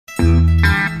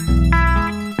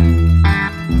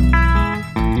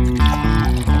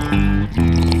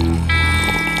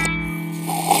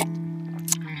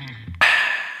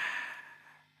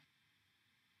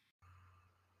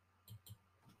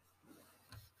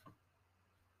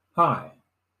Hi,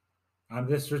 I'm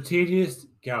the Strategist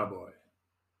Cowboy.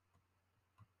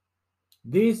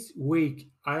 This week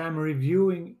I am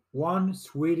reviewing one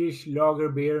Swedish lager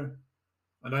beer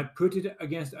and I put it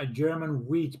against a German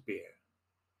wheat beer.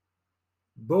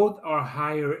 Both are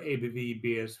higher ABV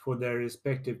beers for their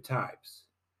respective types.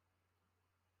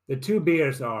 The two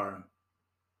beers are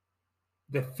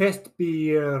the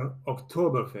Festbier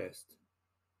Oktoberfest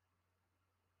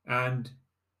and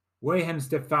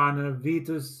Weihenstephaner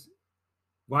Vitus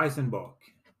Weizenbock.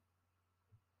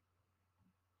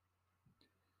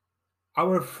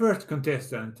 Our first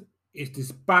contestant is,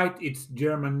 despite its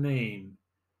German name,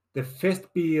 the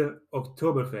Festbier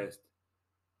Oktoberfest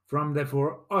from the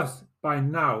for us by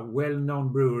now well-known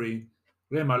brewery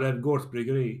Remalöv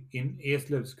Gårdsbryggeri in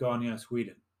Eslöv, Scania,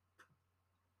 Sweden.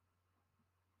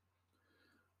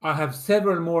 I have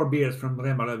several more beers from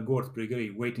Remalöv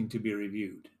Gårdsbryggeri waiting to be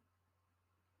reviewed.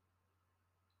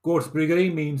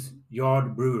 Gårdsbryggeri means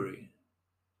yard brewery.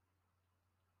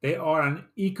 They are an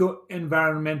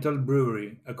eco-environmental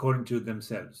brewery according to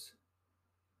themselves.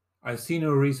 I see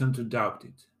no reason to doubt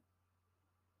it.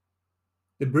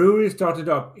 The brewery started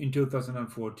up in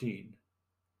 2014.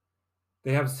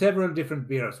 They have several different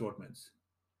beer assortments.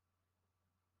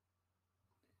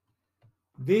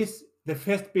 The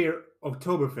Festbier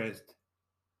Oktoberfest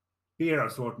beer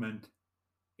assortment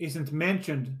isn't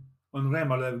mentioned on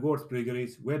Remalöv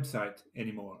Gårdsbryggeri's website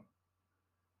anymore,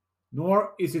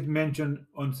 nor is it mentioned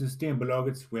on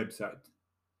Systembolagets website.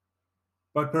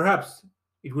 But perhaps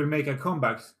it will make a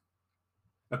comeback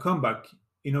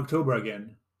in October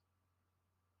again.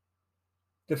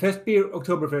 The Festbier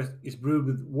Oktoberfest is brewed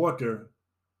with water,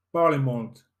 barley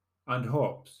malt, and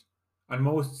hops, and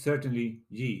most certainly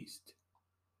yeast.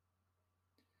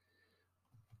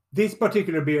 This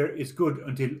particular beer is good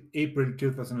until April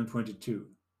 2022,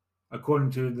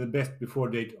 according to the best before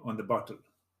date on the bottle,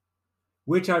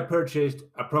 which I purchased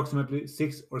approximately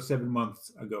 6 or 7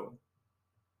 months ago.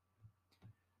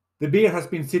 The beer has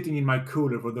been sitting in my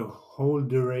cooler for the whole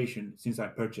duration since I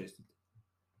purchased it.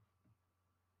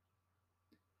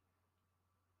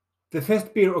 The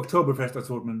Festbier Oktoberfest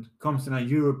assortment comes in a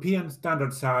European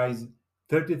standard size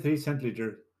 33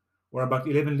 centiliter or about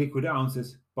 11 liquid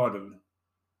ounces bottle.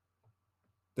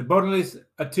 The bottle is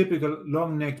a typical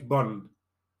long-necked bottle,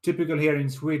 typical here in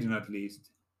Sweden at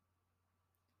least.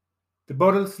 The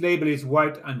bottle's label is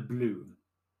white and blue,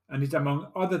 and it among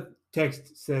other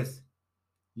text says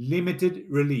limited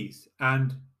release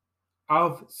and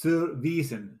auf zur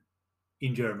Wiesen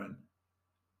in German.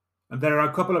 And there are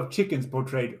a couple of chickens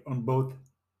portrayed on both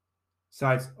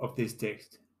sides of this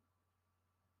text.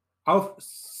 Auf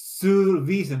zur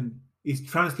Wiesen is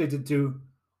translated to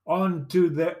on to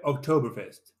the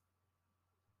Oktoberfest.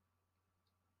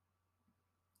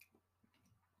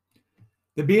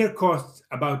 The beer costs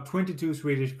about 22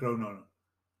 Swedish kronor,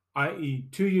 i.e.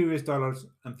 $2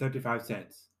 and 35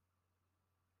 cents.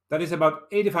 That is about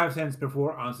 85 cents per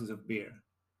 4 ounces of beer.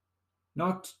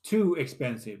 Not too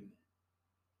expensive.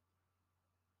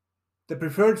 The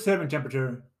preferred serving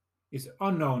temperature is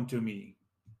unknown to me,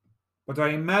 but I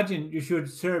imagine you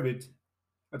should serve it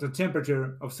at a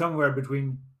temperature of somewhere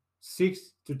between 6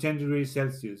 to 10 degrees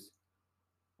Celsius,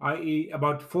 i.e.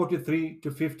 about 43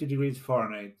 to 50 degrees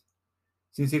Fahrenheit,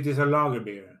 since it is a lager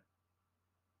beer.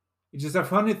 It is a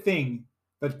funny thing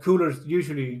that coolers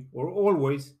usually or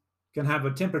always can have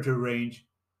a temperature range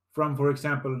from, for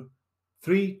example,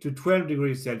 3 to 12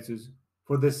 degrees Celsius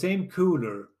for the same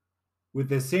cooler with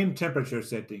the same temperature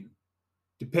setting,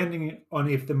 depending on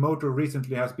if the motor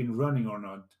recently has been running or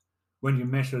not when you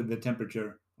measure the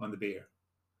temperature on the beer.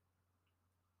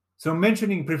 So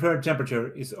mentioning preferred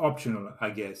temperature is optional,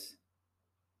 I guess.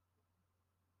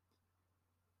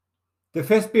 The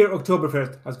Festbier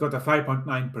Oktoberfest has got a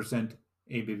 5.9%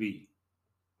 ABV.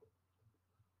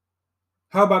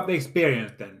 How about the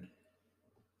experience then?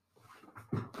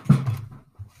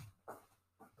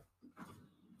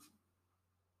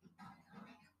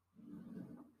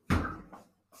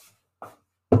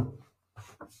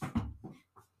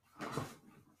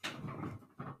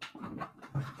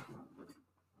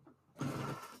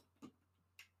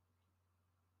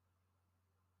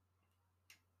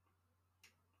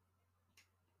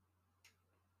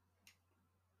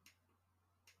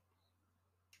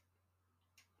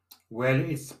 Well,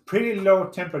 it's pretty low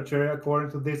temperature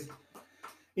according to this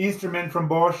instrument from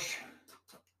Bosch.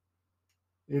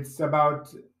 It's about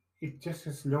it just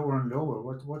gets lower and lower.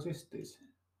 What is this?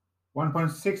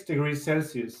 1.6 degrees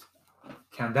Celsius.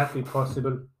 Can that be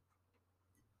possible?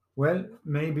 Well,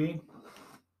 maybe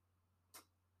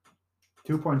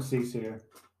 2.6 here.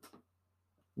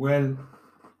 Well,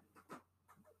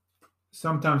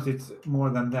 sometimes it's more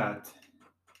than that.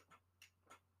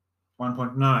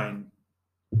 1.9.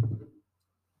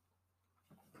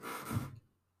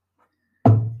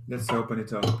 Let's open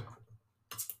it up.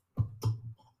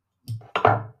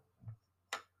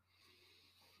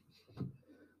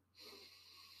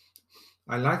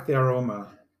 I like the aroma.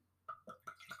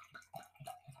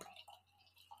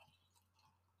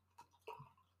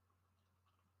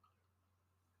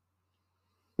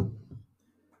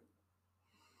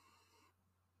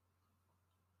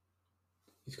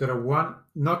 It's got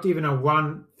not even a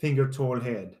 1 finger tall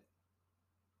head.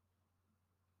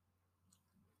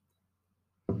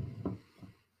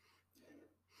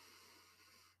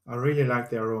 I really like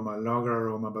the aroma, lager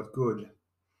aroma, but good.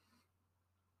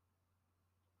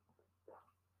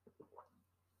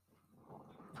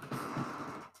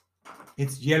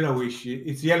 It's yellowish.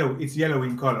 It's yellow. It's yellow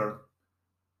in color.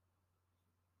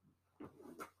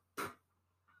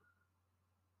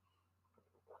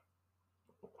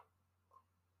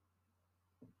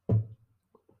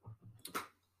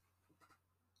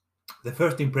 The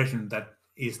first impression that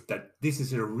is that this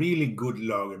is a really good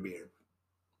lager beer.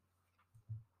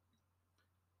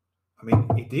 I mean,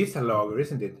 it is a lager,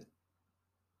 isn't it?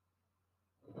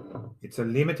 It's a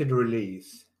limited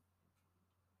release.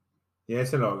 Yeah,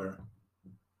 it's a lager.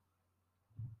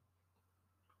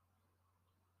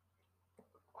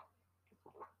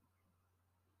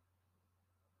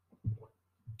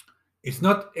 It's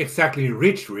not exactly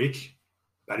rich,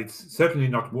 but it's certainly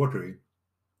not watery.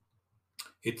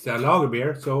 It's a lager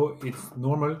beer, so it's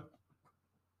normal.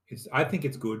 I think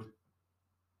it's good.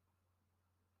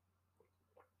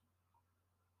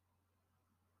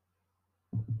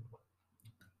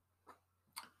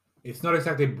 It's not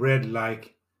exactly bread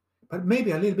like, but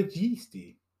maybe a little bit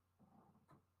yeasty.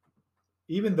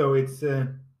 Even though it's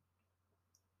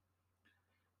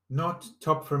not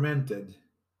top fermented,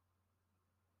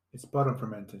 it's bottom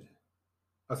fermented,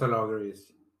 as a lager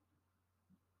is.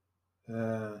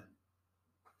 Uh,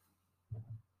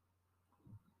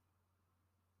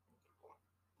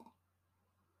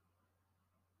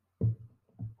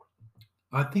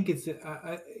 I think it's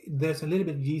there's a little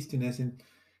bit yeastiness in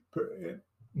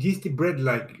yeasty bread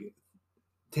like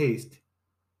taste.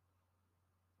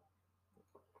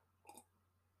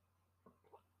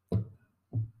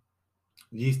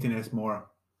 Yeastiness more,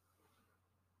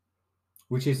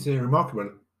 which is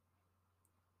remarkable.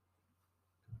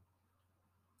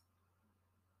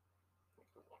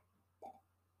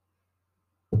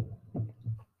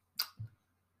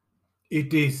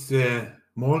 It is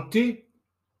malty.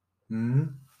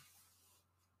 Mm.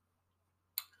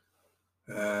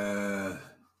 Uh,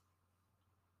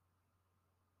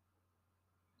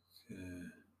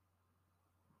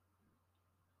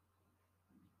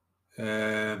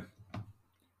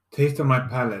 taste on my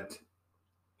palate.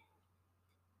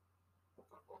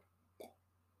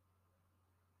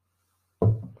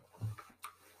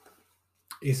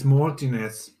 Is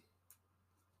maltiness.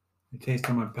 The taste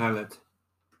on my palate.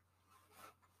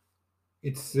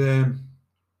 It's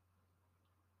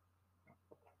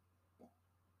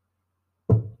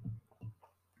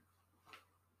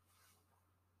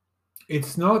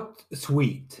it's not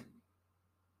sweet,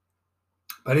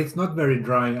 but it's not very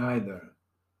dry either.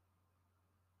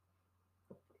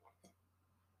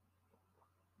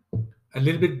 A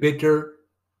little bit bitter,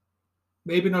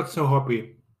 maybe not so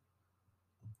hoppy.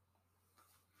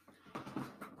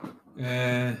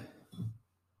 Uh,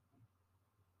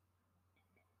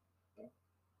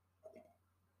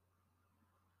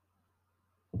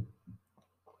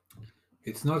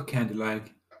 it's not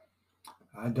candy-like.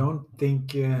 I don't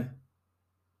think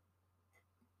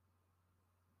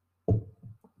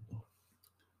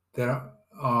there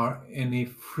are any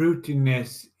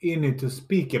fruitiness in it to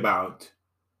speak about.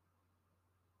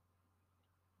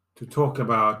 To talk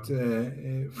about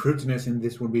fruitiness in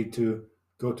this would be to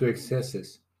go to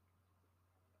excesses.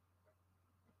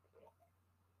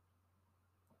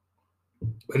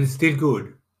 But it's still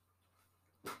good.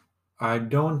 I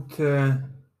don't.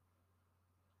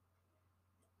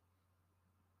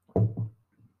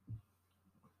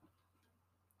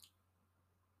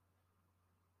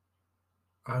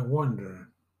 I wonder.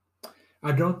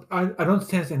 I don't. I don't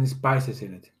sense any spices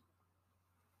in it.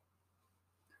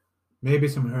 Maybe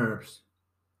some herbs.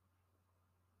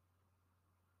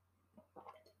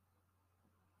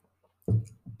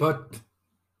 But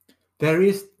there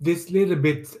is this little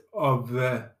bit of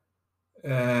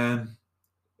um,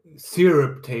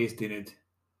 syrup taste in it,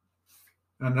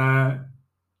 and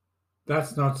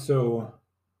that's not so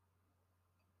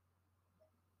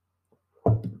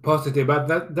positive. But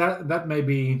that may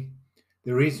be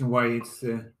the reason why it's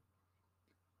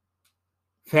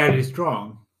fairly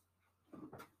strong.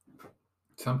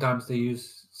 Sometimes they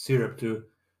use syrup to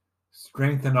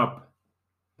strengthen up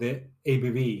the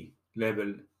ABV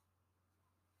level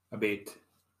a bit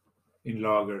in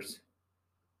lagers,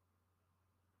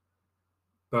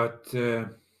 but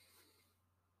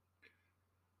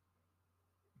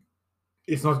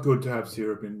it's not good to have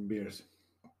syrup in beers.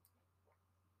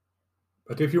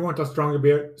 But if you want a stronger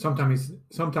beer, sometimes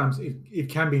it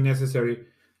can be necessary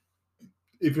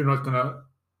if you're not gonna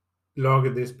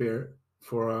lager this beer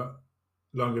for a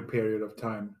longer period of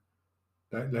time,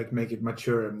 like make it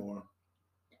mature more.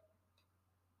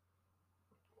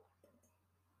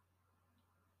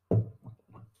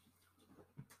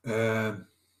 Uh,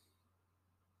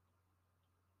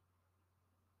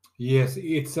 yes,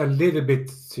 it's a little bit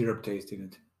syrup taste in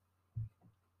it.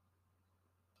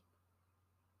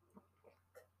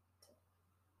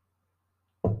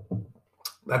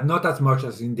 But not as much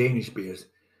as in Danish beers.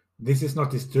 This is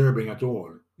not disturbing at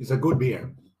all. It's a good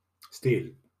beer, still.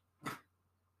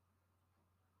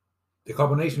 The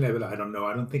carbonation level, I don't know.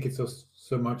 I don't think it's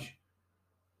so much.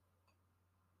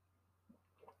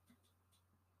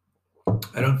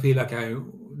 I don't feel like I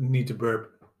need to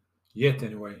burp yet,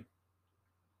 anyway.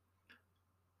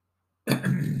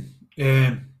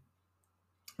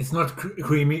 It's not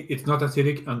creamy. It's not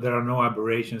acidic, and there are no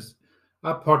aberrations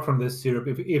apart from the syrup.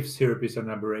 If syrup is an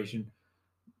aberration,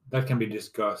 that can be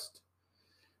discussed.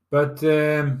 But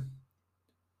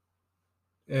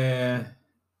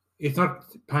it's not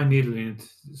pine needle in it,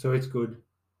 so it's good.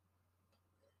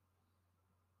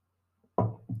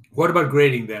 What about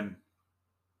grading then?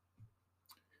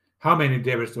 How many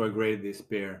devils do I grade this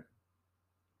beer?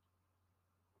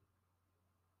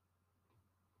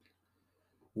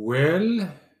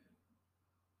 Well,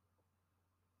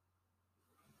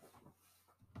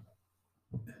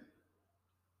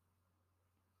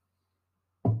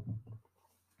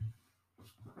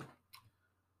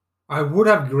 I would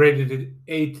have graded it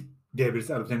 8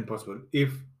 devils out of 10 possible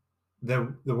if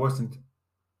there wasn't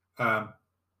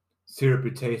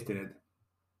syrupy taste in it.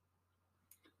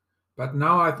 But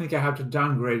now I think I have to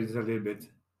downgrade it a little bit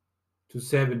to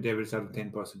 7 devils out of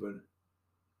 10 possible.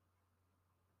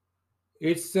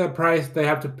 It's a price they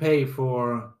have to pay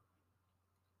for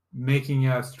making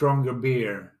a stronger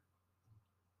beer.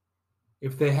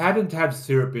 If they hadn't had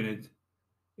syrup in it,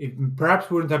 it perhaps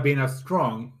wouldn't have been as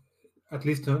strong, at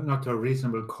least not to a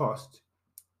reasonable cost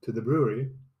to the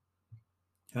brewery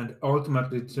and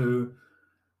ultimately to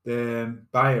the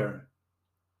buyer.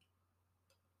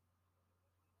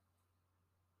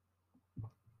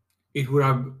 It would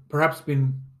have perhaps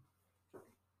been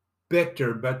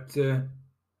better, but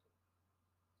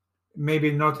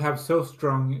maybe not have so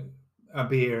strong a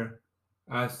beer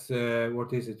as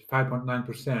what is it,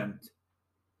 5.9%.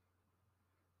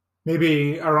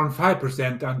 Maybe around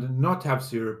 5% and not have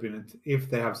syrup in it. If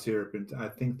they have syrup in it, I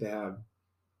think they have.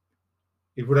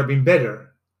 It would have been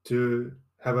better to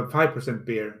have a 5%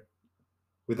 beer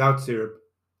without syrup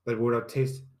that would have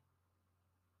tasted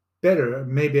better.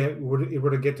 Maybe it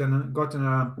would have gotten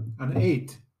an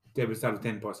 8 devils out of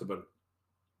 10 possible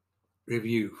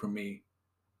review from me.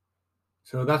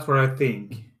 So that's what I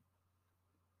think.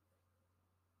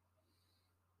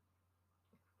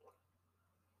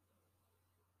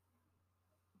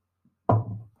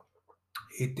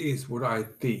 It is what I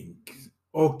think.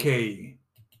 Okay,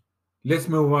 let's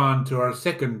move on to our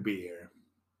second beer.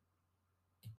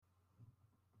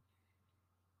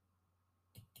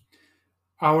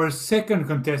 Our second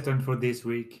contestant for this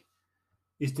week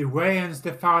is the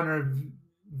Weihenstephaner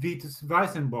Vitus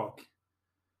Weizenbock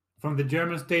from the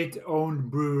German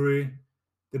state-owned brewery,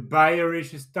 the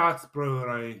Bayerische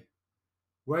Staatsbrauerei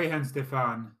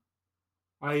Weihenstephan,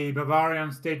 i.e.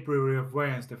 Bavarian State Brewery of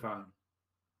Weihenstephan.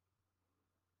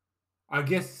 I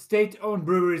guess state-owned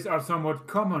breweries are somewhat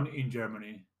common in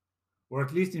Germany, or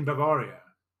at least in Bavaria.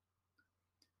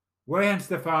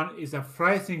 Weihenstephan is a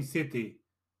Freising city.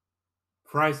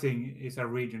 Freising is a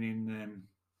region in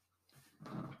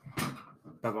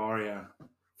Bavaria.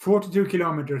 42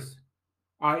 kilometers,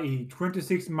 i.e.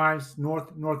 26 miles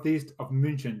northeast of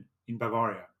München in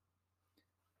Bavaria.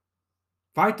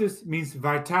 Vitus means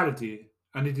vitality,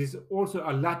 and it is also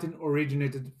a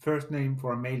Latin-originated first name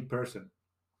for a male person.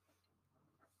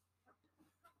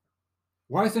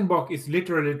 Weizenbock is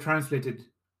literally translated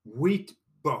wheat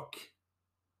bock.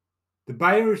 The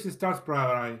Bayerische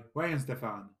Staatsbrauerei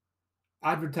Weihenstephan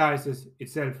advertises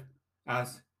itself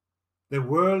as the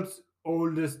world's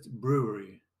oldest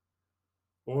brewery,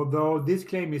 although this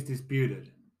claim is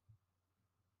disputed.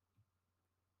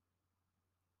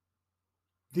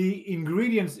 The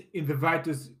ingredients in the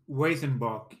Vitus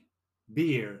Weizenbock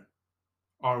beer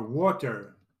are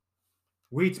water,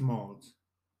 wheat malt,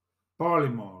 barley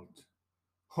malt,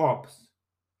 hops,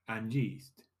 and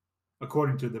yeast,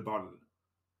 according to the bottle.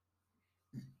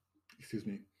 Excuse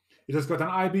me. It has got an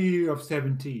IBU of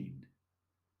 17,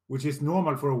 which is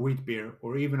normal for a wheat beer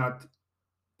or even at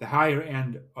the higher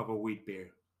end of a wheat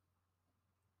beer.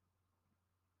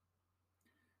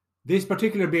 This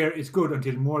particular beer is good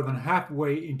until more than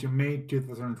halfway into May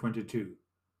 2022,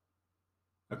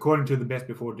 according to the best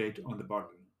before date on the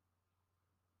bottle.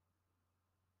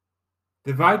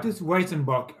 The Vitus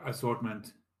Weizenbock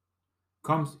assortment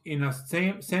comes in a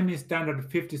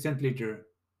semi-standard 50 centiliter,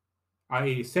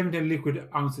 i.e. 17 liquid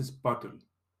ounces bottle.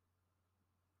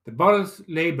 The bottle's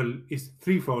label is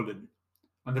three-folded,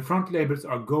 and the front labels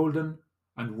are golden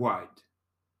and white.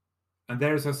 And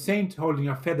there is a saint holding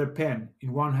a feather pen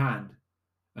in one hand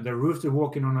and a rooster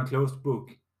walking on a closed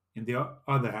book in the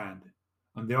other hand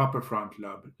on the upper front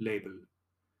label.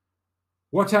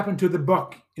 What happened to the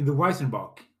bock in the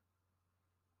Weizenbock?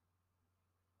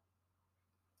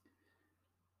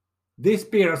 This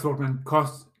beer assortment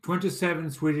costs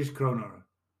 27 Swedish kronor,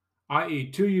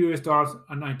 i.e.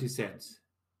 $2.90.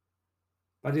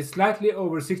 That is slightly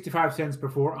over 65 cents per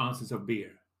 4 ounces of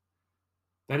beer.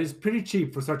 That is pretty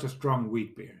cheap for such a strong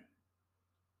wheat beer.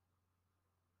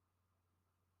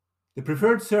 The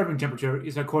preferred serving temperature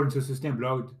is, according to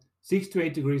Systembolaget, 6 to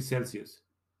 8 degrees Celsius,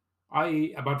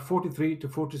 i.e. about 43 to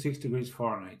 46 degrees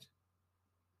Fahrenheit.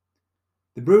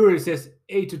 The brewery says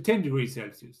 8 to 10 degrees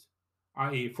Celsius,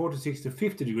 i.e. 46 to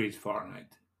 50 degrees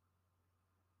Fahrenheit,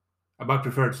 about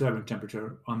preferred serving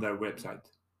temperature on their website.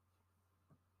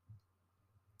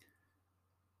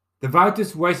 The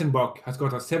Vitus Weizenbock has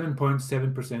got a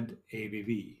 7.7%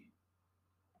 ABV.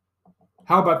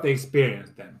 How about the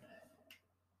experience then?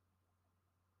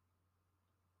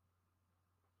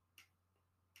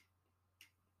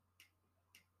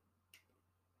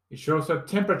 It shows a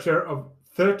temperature of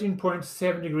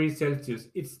 13.7 degrees Celsius.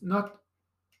 It's not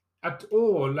at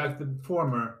all like the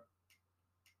former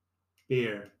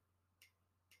beer.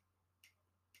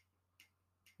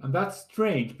 And that's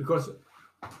strange because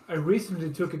I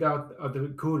recently took it out of the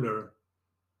cooler.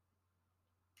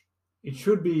 It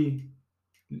should be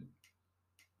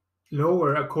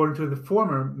lower according to the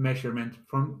former measurement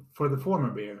for the former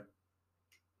beer.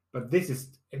 But this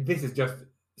is just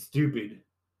stupid.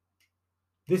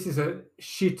 This is a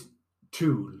shit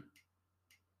tool.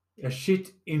 A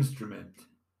shit instrument.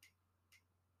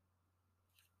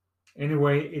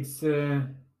 Anyway, it's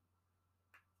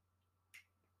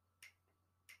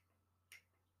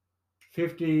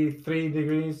 53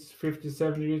 degrees,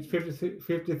 57 degrees,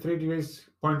 53 degrees,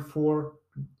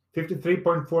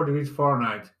 53.4 degrees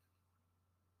Fahrenheit.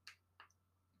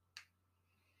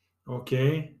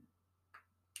 Okay.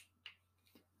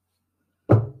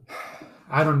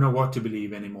 I don't know what to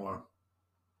believe anymore.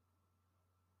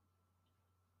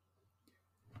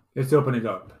 Let's open it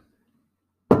up.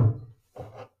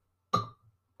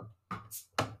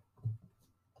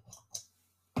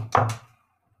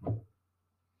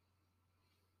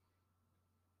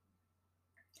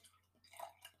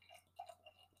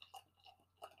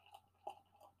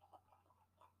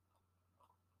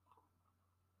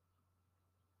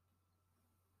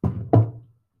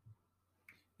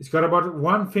 It's got about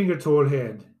 1 finger tall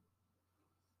head,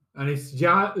 and it's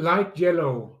light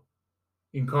yellow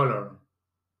in color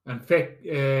and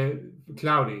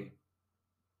cloudy.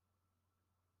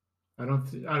 I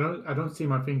don't see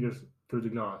my fingers through the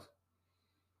glass.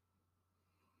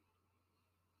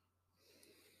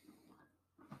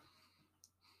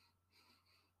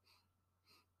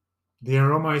 The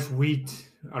aroma is wheat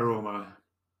aroma.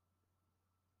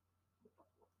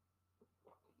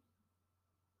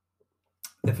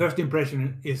 The first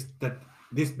impression is that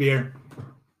this beer,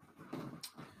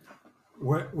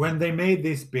 when they made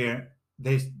this beer,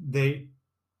 they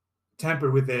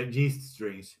tampered with the yeast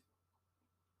strings.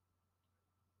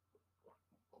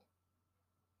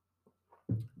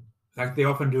 Like they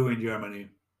often do in Germany,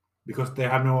 because they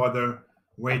have no other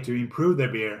way to improve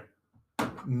their beer.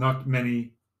 Not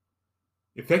many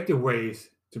effective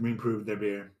ways to improve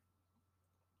their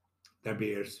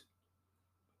beers.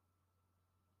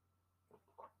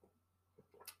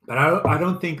 But I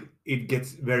don't think it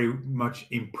gets very much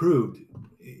improved.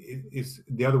 It's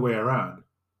the other way around.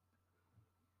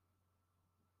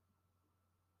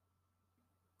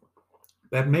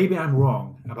 But maybe I'm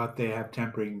wrong about they have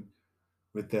tampering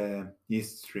with the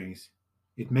yeast strings.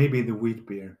 It may be the wheat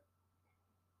beer.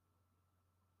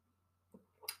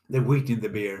 The wheat in the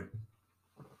beer.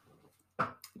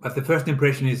 But the first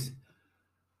impression is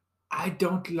I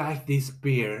don't like this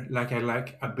beer like I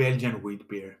like a Belgian wheat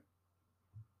beer.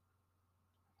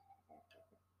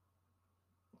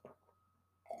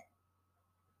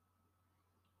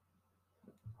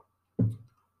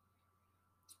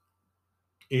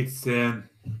 It's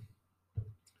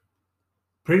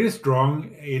pretty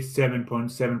strong. It's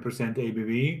 7.7%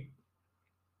 ABV.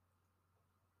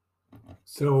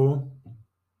 So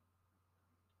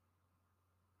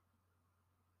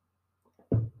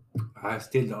I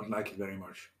still don't like it very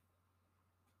much.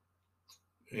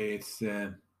 It's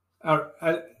like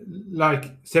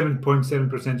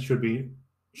 7.7%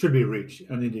 should be rich,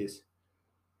 and it is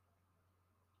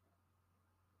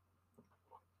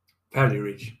fairly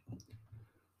rich.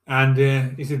 And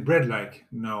is it bread like?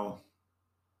 No.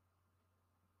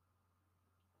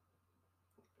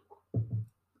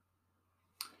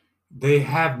 They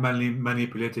have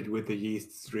manipulated with the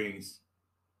yeast strings.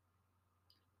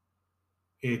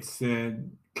 It's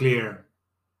clear.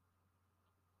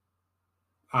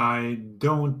 I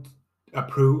don't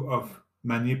approve of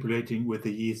manipulating with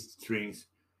the yeast strings.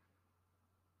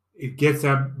 It gets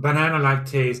a banana like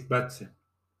taste, but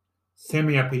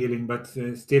semi appealing, but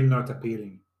still not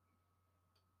appealing.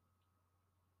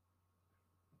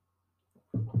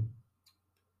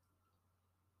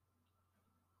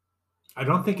 I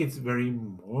don't think it's very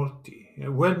malty.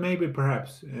 Well, maybe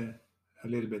perhaps a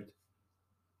little bit,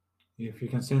 if you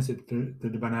can sense it through the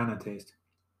banana taste.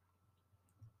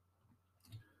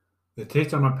 The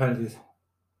taste on my palate is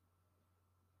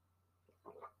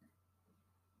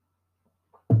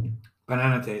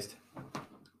banana taste,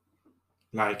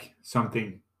 like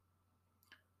something.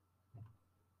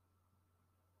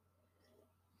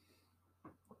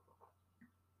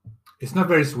 It's not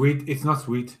very sweet. It's not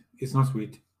sweet. It's not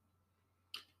sweet.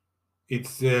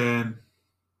 It's not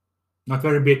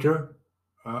very bitter.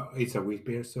 It's a wheat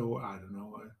beer, so I don't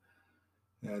know.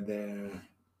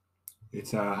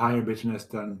 It's a higher bitterness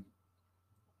than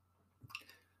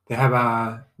they have.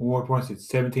 A what was it?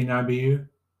 17 IBU.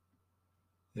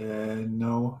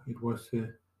 No, it was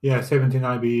yeah, 17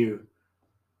 IBU.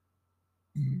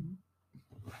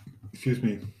 Excuse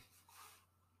me.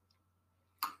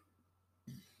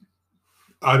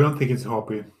 I don't think it's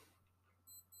hoppy.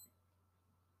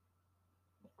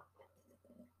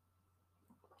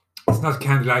 It's not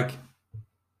candy like,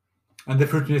 and the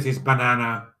fruitiness is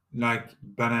banana, like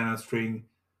banana string,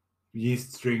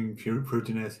 yeast string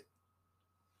fruitiness.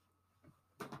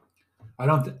 I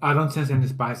don't sense any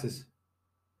spices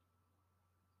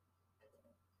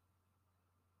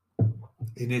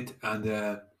in it,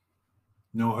 and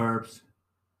no herbs.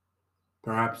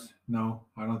 Perhaps no,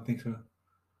 I don't think so.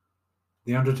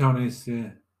 The undertone is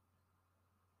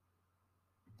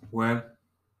well,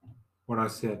 what I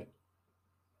said.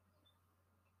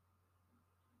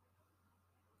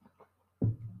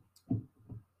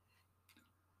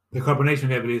 The carbonation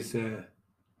level is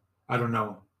I don't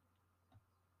know.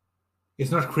 It's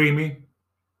not creamy.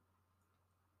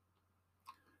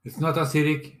 It's not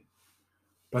acidic.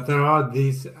 But there are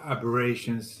these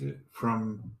aberrations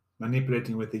from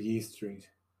manipulating with the yeast strings.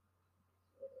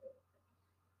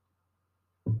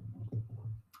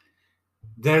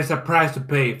 There's a price to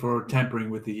pay for tampering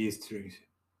with the yeast strings.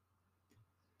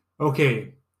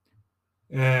 Okay,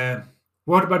 uh,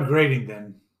 what about grading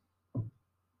then?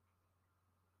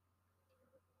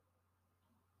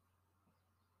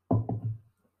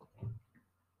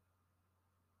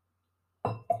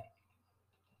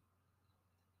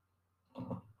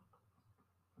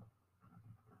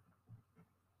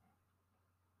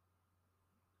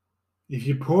 If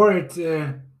you pour it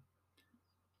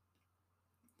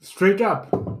straight up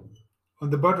on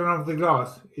the bottom of the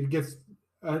glass, it gets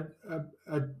a, a,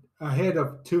 a, a head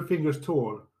of 2 fingers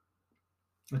tall,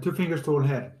 a 2 fingers tall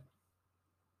head.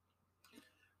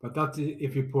 But that's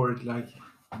if you pour it like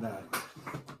that.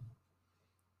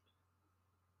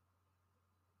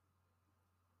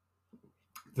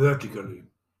 Vertically.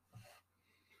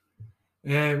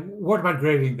 What about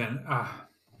grading then?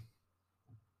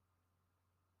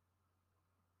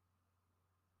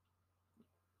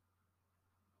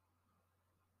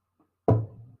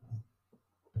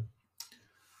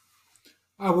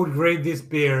 I would grade this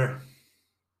beer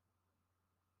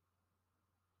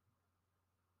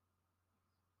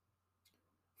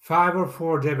 5 or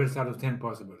 4 devils out of 10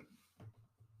 possible.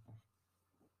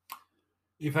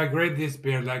 If I grade this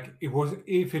beer like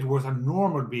if it was a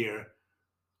normal beer,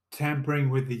 tampering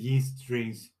with the yeast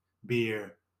strings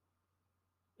beer,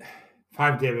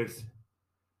 5 devils.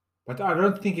 But I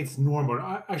don't think it's normal.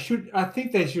 I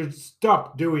think they should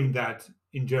stop doing that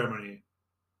in Germany.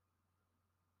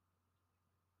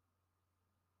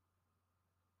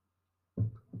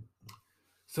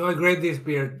 So I grade this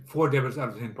beer 4 devils out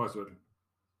of 10 possible.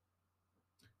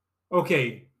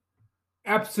 Okay,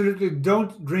 absolutely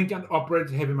don't drink and operate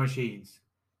heavy machines,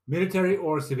 military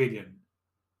or civilian.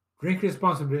 Drink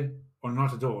responsibly or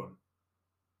not at all.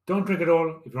 Don't drink at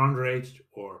all if you're underage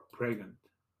or pregnant.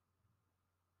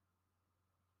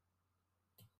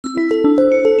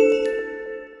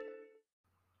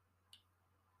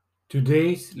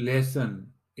 Today's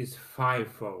lesson is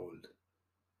fivefold,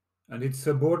 and it's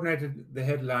subordinated the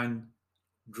headline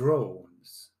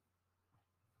drones.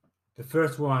 The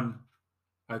first one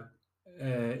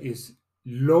is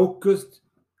Locust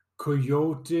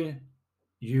Coyote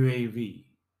UAV.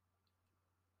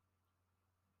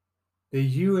 The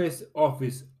U.S.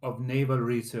 Office of Naval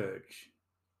Research,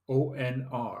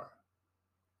 ONR,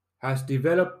 has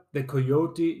developed the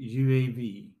Coyote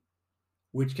UAV,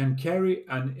 which can carry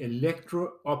an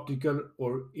electro-optical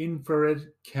or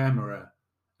infrared camera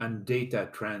and data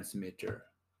transmitter.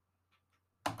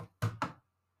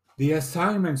 The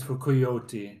assignments for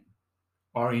Coyote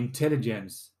are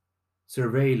intelligence,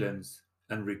 surveillance,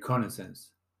 and reconnaissance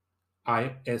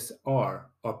 (ISR)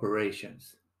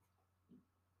 operations.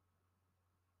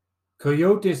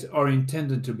 Coyotes are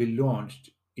intended to be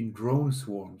launched in drone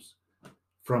swarms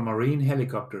from marine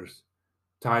helicopters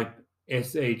type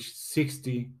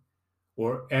SH-60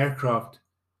 or aircraft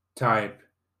type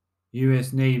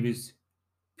US Navy's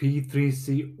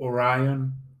P-3C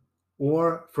Orion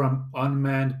or from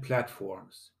unmanned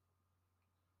platforms.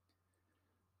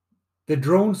 The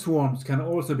drone swarms can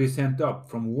also be sent up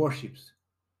from warships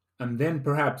and then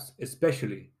perhaps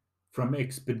especially from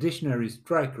expeditionary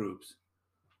strike groups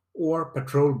or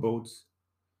patrol boats.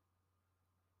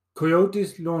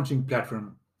 Coyote's launching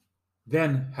platform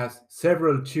then has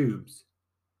several tubes,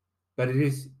 but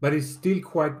is still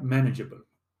quite manageable.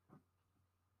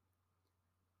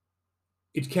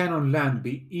 It can on land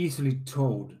be easily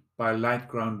towed by a light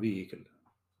ground vehicle.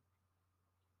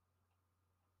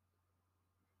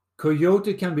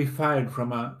 Coyote can be fired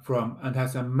from and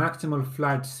has a maximal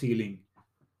flight ceiling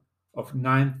of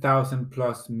 9,000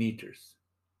 plus meters.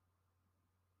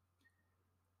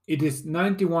 It is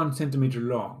 91 centimeters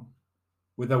long,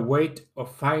 with a weight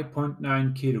of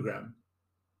 5.9 kilogram,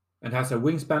 and has a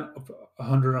wingspan of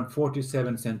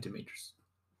 147 centimeters.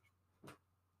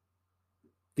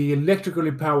 The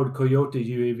electrically powered Coyote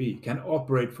UAV can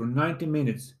operate for 90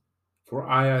 minutes for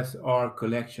ISR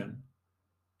collection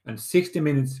and 60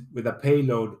 minutes with a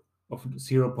payload of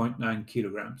 0.9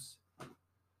 kilograms.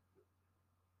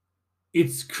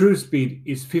 Its cruise speed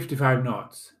is 55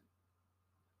 knots.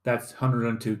 That's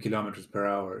 102 kilometers per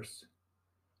hour.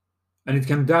 And it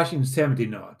can dash in 70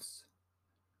 knots.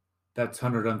 That's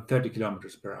 130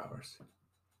 kilometers per hour.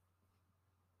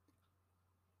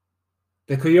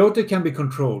 The Coyote can be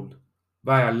controlled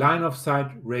via line of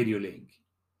sight radio link,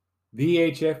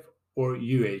 VHF or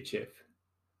UHF,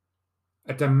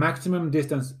 at a maximum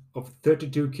distance of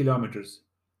 32 kilometers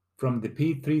from the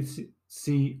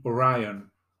P-3C Orion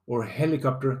or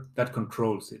helicopter that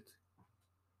controls it.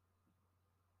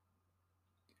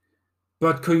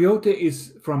 But Coyote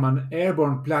is from an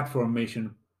airborne platform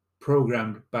mission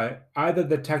programmed by either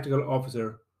the tactical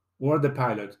officer or the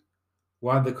pilot,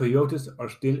 while the Coyotes are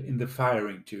still in the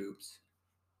firing tubes.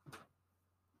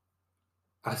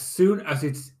 As soon as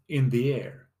it's in the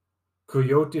air,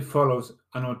 Coyote follows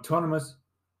an autonomous,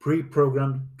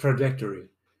 pre-programmed trajectory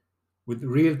with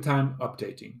real-time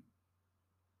updating.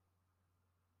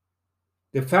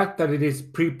 The fact that it is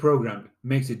pre-programmed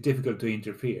makes it difficult to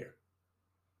interfere.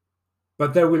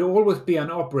 But there will always be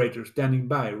an operator standing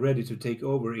by ready to take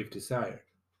over if desired.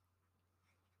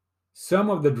 Some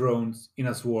of the drones in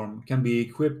a swarm can be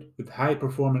equipped with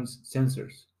high-performance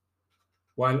sensors,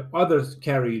 while others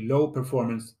carry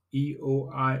low-performance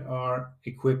EOIR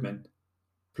equipment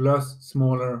plus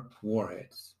smaller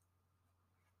warheads.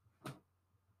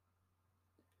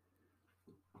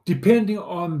 Depending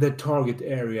on the target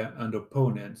area and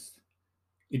opponents,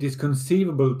 it is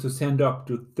conceivable to send up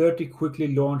to 30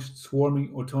 quickly launched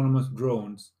swarming autonomous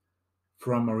drones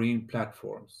from marine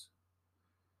platforms.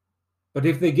 But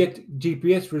if they get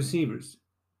GPS receivers,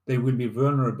 they will be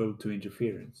vulnerable to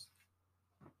interference.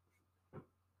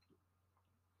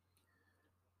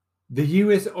 The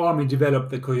US Army developed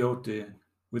the Coyote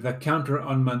with a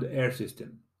counter-unmanned air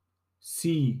system,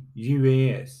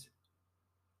 CUAS,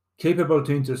 capable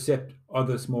to intercept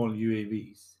other small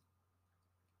UAVs.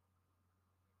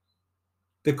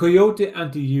 The Coyote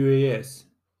anti-UAS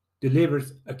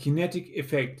delivers a kinetic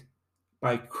effect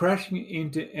by crashing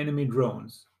into enemy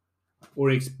drones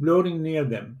or exploding near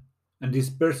them and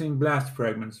dispersing blast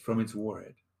fragments from its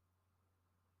warhead.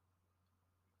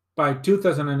 By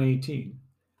 2018,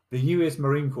 the US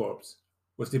Marine Corps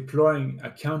was deploying a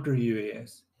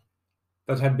counter-UAS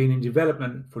that had been in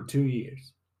development for 2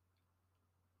 years.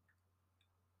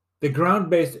 The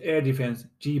Ground-Based Air Defense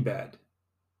GBAD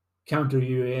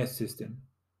counter-UAS system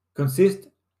consists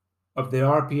of the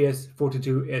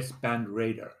RPS-42 S-band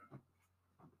radar,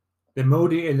 the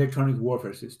MODI electronic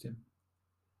warfare system,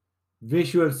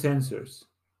 visual sensors,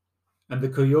 and the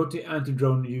Coyote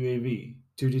anti-drone UAV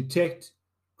to detect,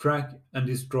 track, and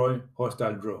destroy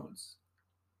hostile drones.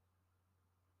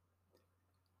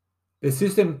 The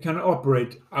system can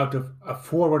operate out of a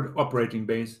forward operating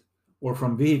base or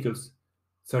from vehicles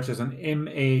such as an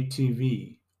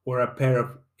MATV or a pair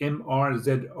of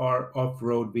MRZR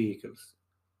off-road vehicles.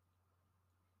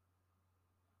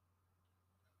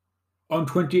 On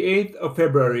 28th of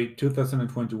February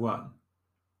 2021,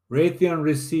 Raytheon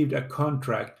received a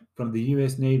contract from the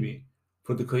US Navy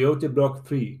for the Coyote Block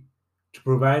 3 to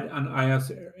provide an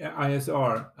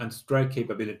ISR and strike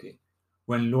capability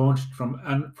when launched from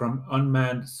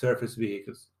unmanned surface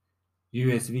vehicles,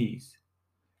 USVs,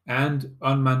 and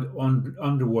unmanned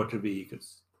underwater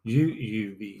vehicles,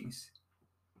 UUVs.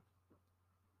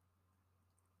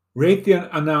 Raytheon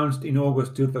announced in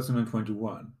August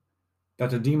 2021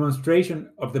 that a demonstration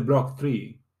of the Block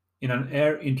 3 in an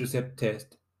air intercept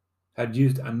test had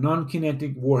used a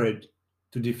non-kinetic warhead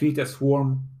to defeat a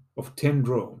swarm of 10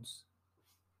 drones.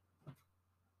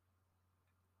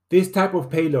 This type of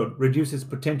payload reduces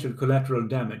potential collateral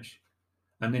damage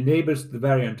and enables the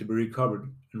variant to be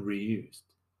recovered and reused.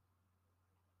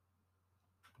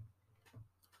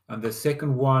 And the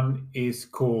second one is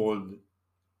called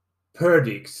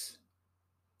Perdix.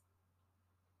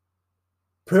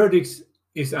 Perdix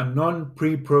is a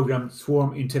non-pre-programmed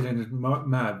swarm intelligence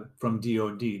MAV from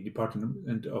DoD,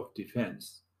 Department of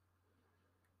Defense,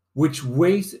 which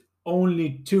weighs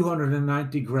only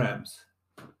 290 grams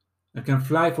and can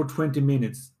fly for 20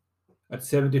 minutes at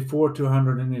 74 to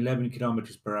 111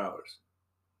 kilometers per hour.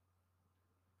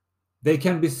 They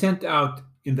can be sent out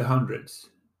in the hundreds.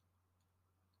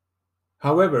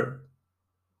 However,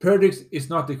 Perdix is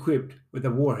not equipped with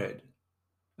a warhead,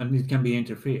 and it can be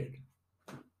interfered.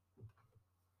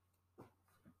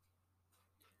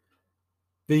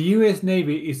 The US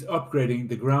Navy is upgrading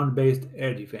the ground-based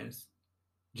air defense,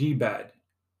 GBAD,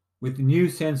 with new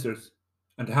sensors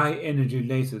and high-energy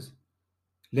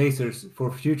lasers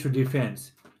for future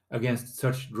defense against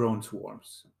such drone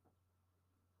swarms.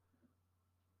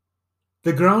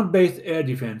 The ground-based air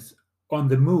defense on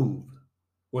the move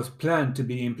was planned to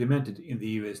be implemented in the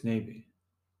US Navy.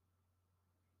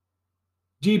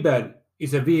 GBAD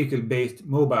is a vehicle-based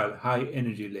mobile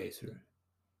high-energy laser.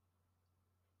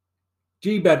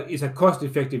 GBAD is a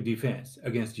cost-effective defense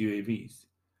against UAVs,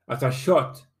 as a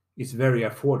shot is very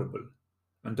affordable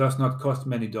and does not cost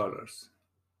many dollars.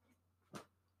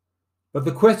 But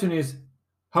the question is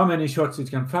how many shots it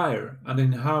can fire and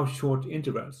in how short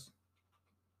intervals.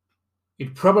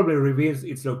 It probably reveals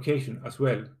its location as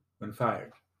well when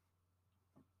fired.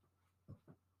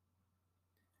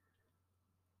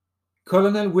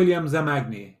 Colonel William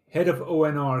Zamagni, head of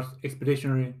ONR's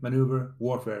Expeditionary Maneuver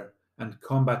Warfare and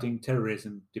Combating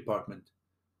Terrorism Department,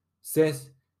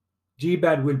 says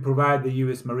GBAD will provide the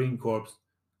US Marine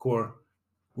Corps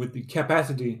with the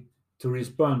capacity to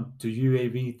respond to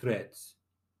UAV threats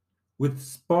with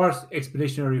sparse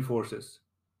expeditionary forces.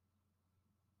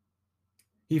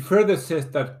 He further says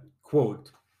that,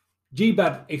 quote,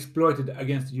 GBAD exploited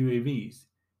against UAVs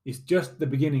is just the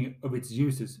beginning of its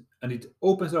uses, and it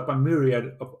opens up a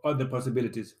myriad of other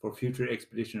possibilities for future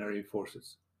expeditionary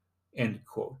forces, end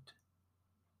quote.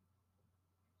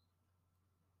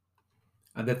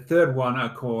 And the third one I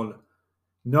call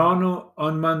Nano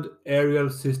Unmanned Aerial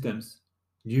Systems,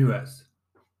 US.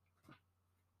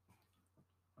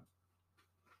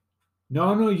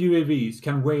 Nano UAVs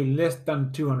can weigh less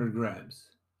than 200 grams.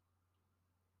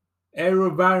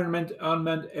 AeroVironment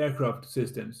Unmanned Aircraft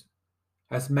Systems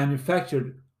has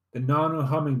manufactured the Nano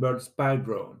Hummingbird spy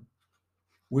drone,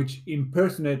 which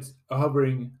impersonates a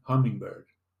hovering hummingbird.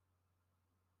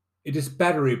 It is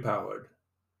battery-powered,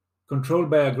 controlled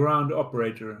by a ground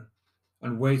operator,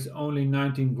 and weighs only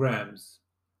 19 grams,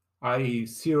 i.e.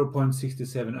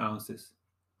 0.67 ounces.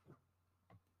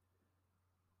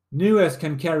 NUAS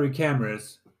can carry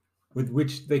cameras with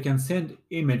which they can send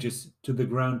images to the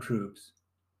ground troops.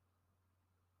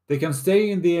 They can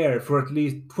stay in the air for at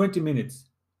least 20 minutes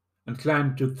and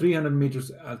climb to 300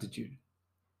 meters altitude.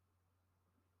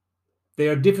 They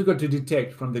are difficult to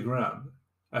detect from the ground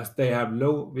as they have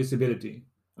low visibility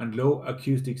and low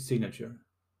acoustic signature.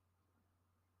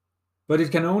 But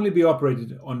it can only be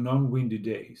operated on non-windy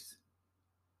days.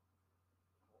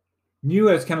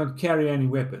 NUAS cannot carry any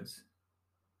weapons.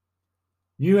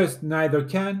 NUAS neither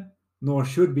can nor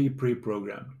should be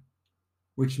pre-programmed,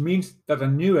 which means that a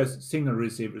NUAS signal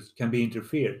receiver can be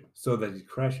interfered so that it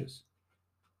crashes.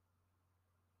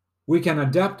 We can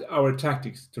adapt our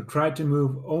tactics to try to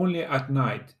move only at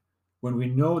night when we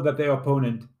know that the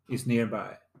opponent is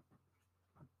nearby.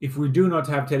 If we do not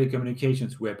have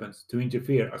telecommunications weapons to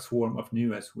interfere a swarm of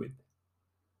NUAS with,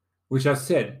 which as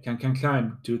said can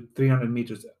climb to 300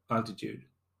 meters altitude.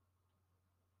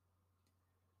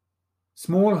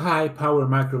 Small high-power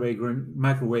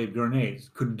microwave grenades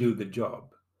could do the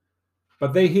job,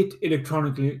 but they hit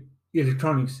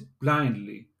electronics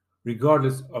blindly,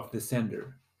 regardless of the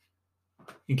sender,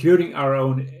 including our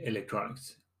own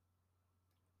electronics.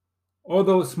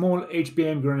 Although small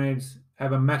HBM grenades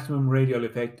have a maximum radial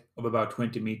effect of about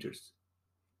 20 meters.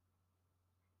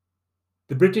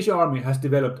 The British Army has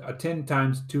developed a 10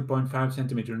 times 2.5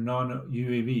 centimeter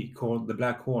non-UAV called the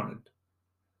Black Hornet,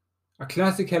 a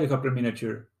classic helicopter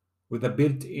miniature with a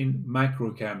built-in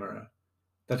micro camera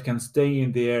that can stay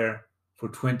in the air for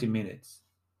 20 minutes.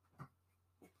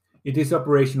 It is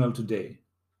operational today.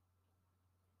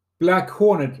 Black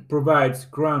Hornet provides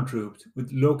ground troops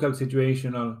with local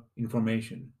situational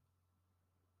information.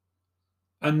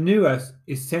 And NUAS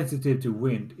is sensitive to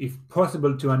wind, if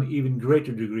possible to an even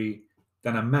greater degree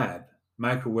than a MAV,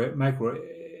 micro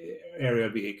aerial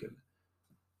vehicle.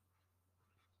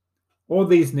 All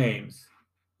these names,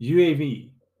 UAV,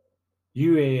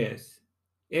 UAS,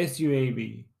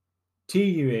 SUAV,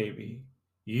 TUAV,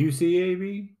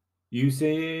 UCAV,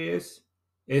 UCAS,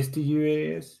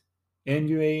 STUAS,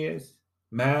 NUAS,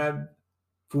 MAV,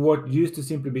 for what used to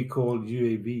simply be called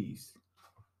UAVs.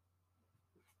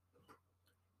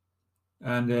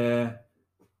 And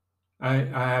I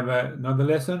have another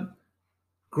lesson.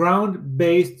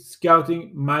 Ground-based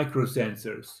scouting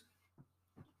microsensors.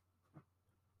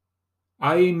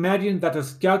 I imagine that a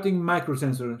scouting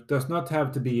microsensor does not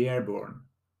have to be airborne.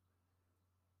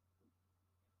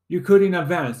 You could in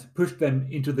advance push them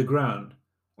into the ground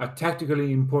at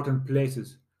tactically important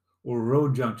places or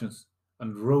road junctions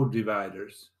and road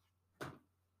dividers.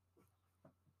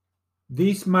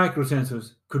 These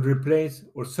microsensors could replace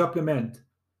or supplement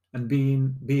and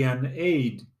be an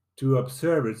aid to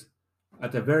observers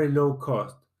at a very low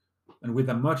cost and with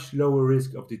a much lower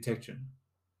risk of detection,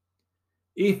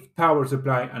 if power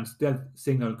supply and stealth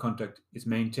signal contact is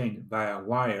maintained via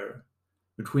wire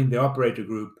between the operator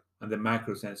group and the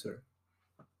microsensor.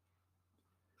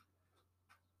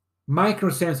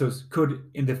 Microsensors could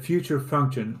in the future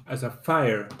function as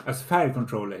fire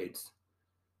control aids,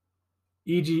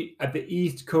 e.g. at the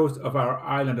east coast of our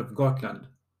island of Gotland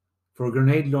for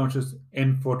grenade launchers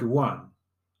M41,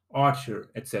 Archer,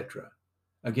 etc.,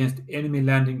 against enemy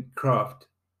landing craft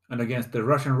and against the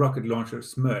Russian rocket launcher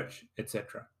Smerch,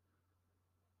 etc.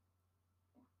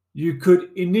 You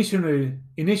could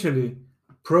initially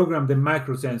program the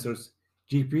microsensors'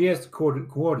 GPS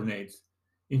coordinates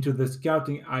into the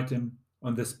scouting item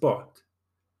on the spot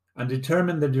and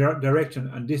determine the direction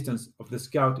and distance of the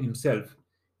scout himself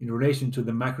in relation to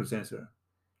the microsensor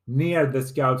near the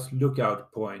scout's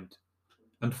lookout point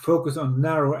and focus on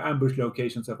narrow ambush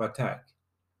locations of attack,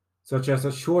 such as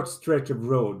a short stretch of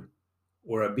road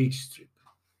or a beach strip.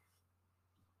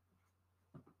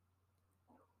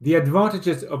 The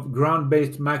advantages of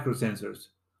ground-based microsensors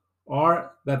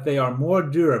are that they are more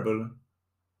durable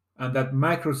and that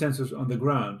microsensors on the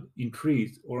ground, in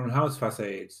trees or on house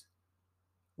facades,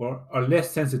 are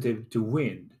less sensitive to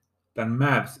wind than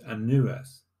MAVs and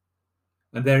NUAS,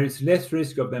 and there is less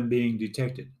risk of them being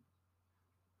detected.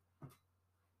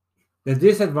 The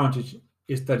disadvantage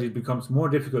is that it becomes more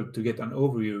difficult to get an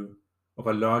overview of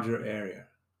a larger area.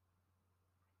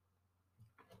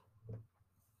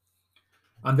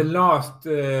 And the last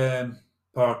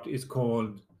part is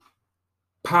called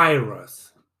Pyros.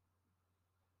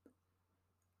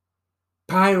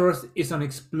 Pyros is an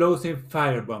explosive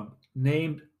firebomb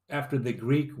named after the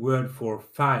Greek word for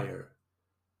fire,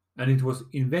 and it was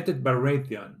invented by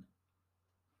Raytheon.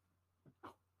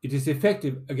 It is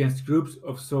effective against groups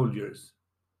of soldiers,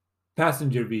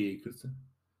 passenger vehicles,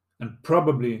 and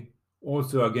probably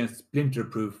also against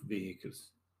splinter-proof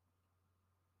vehicles.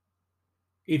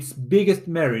 Its biggest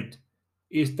merit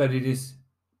is that it is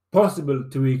possible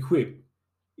to equip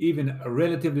even a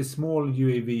relatively small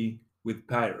UAV with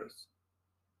Pyros.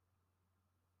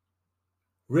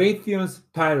 Raytheon's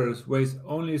Pyros weighs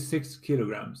only 6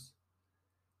 kilograms,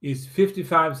 is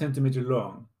 55 centimeters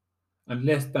long, and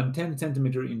less than 10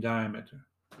 cm in diameter.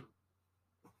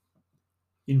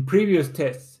 In previous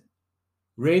tests,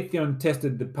 Raytheon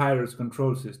tested the Pyrus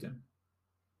control system.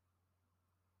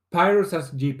 Pyrus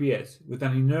has GPS with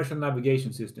an inertial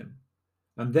navigation system,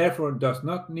 and therefore does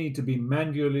not need to be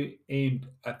manually aimed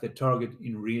at the target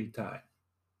in real time.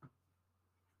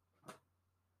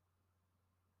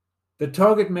 The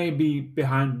target may be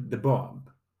behind the bomb,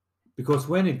 because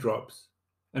when it drops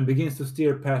and begins to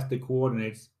steer past the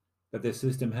coordinates that the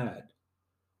system had,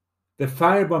 the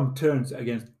firebomb turns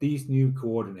against these new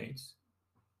coordinates.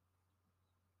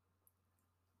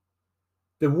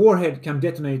 The warhead can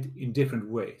detonate in different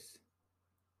ways.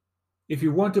 If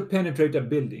you want to penetrate a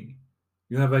building,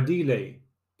 you have a delay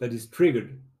that is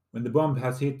triggered when the bomb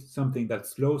has hit something that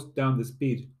slows down the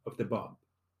speed of the bomb.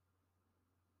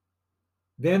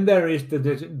 Then there is the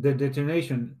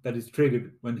detonation that is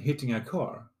triggered when hitting a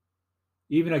car,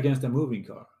 even against a moving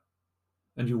car,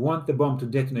 and you want the bomb to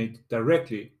detonate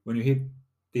directly when you hit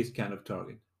this kind of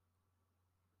target.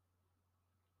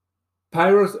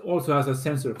 Pyrus also has a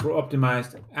sensor for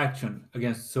optimized action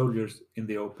against soldiers in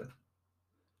the open,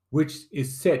 which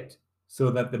is set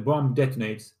so that the bomb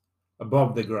detonates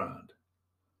above the ground,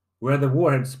 where the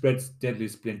warhead spreads deadly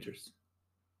splinters.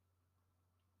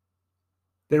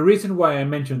 The reason why I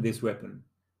mention this weapon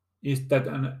is that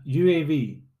an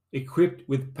UAV equipped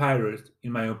with Pyrus,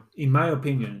 in my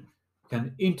opinion,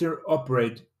 can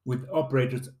interoperate with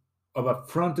operators of a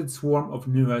fronted swarm of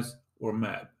NUAS or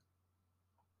MAB.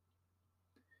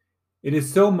 It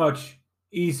is so much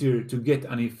easier to get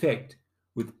an effect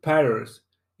with Pyrus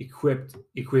equipped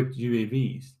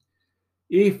UAVs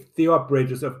if the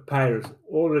operators of Pyrus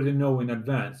already know in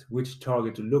advance which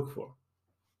target to look for,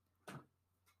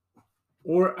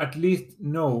 or at least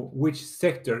know which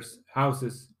sectors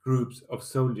houses groups of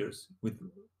soldiers with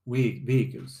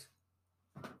vehicles,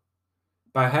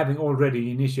 by having already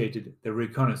initiated the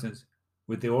reconnaissance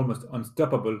with the almost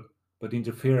unstoppable but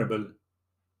interferable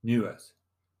NUAS.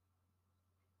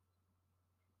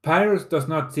 Pyrus does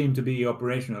not seem to be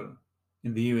operational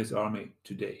in the US Army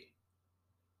today.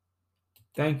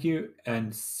 Thank you,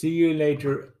 and see you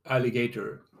later,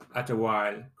 alligator, at a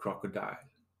while, crocodile.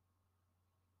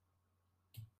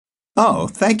 Oh,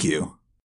 thank you.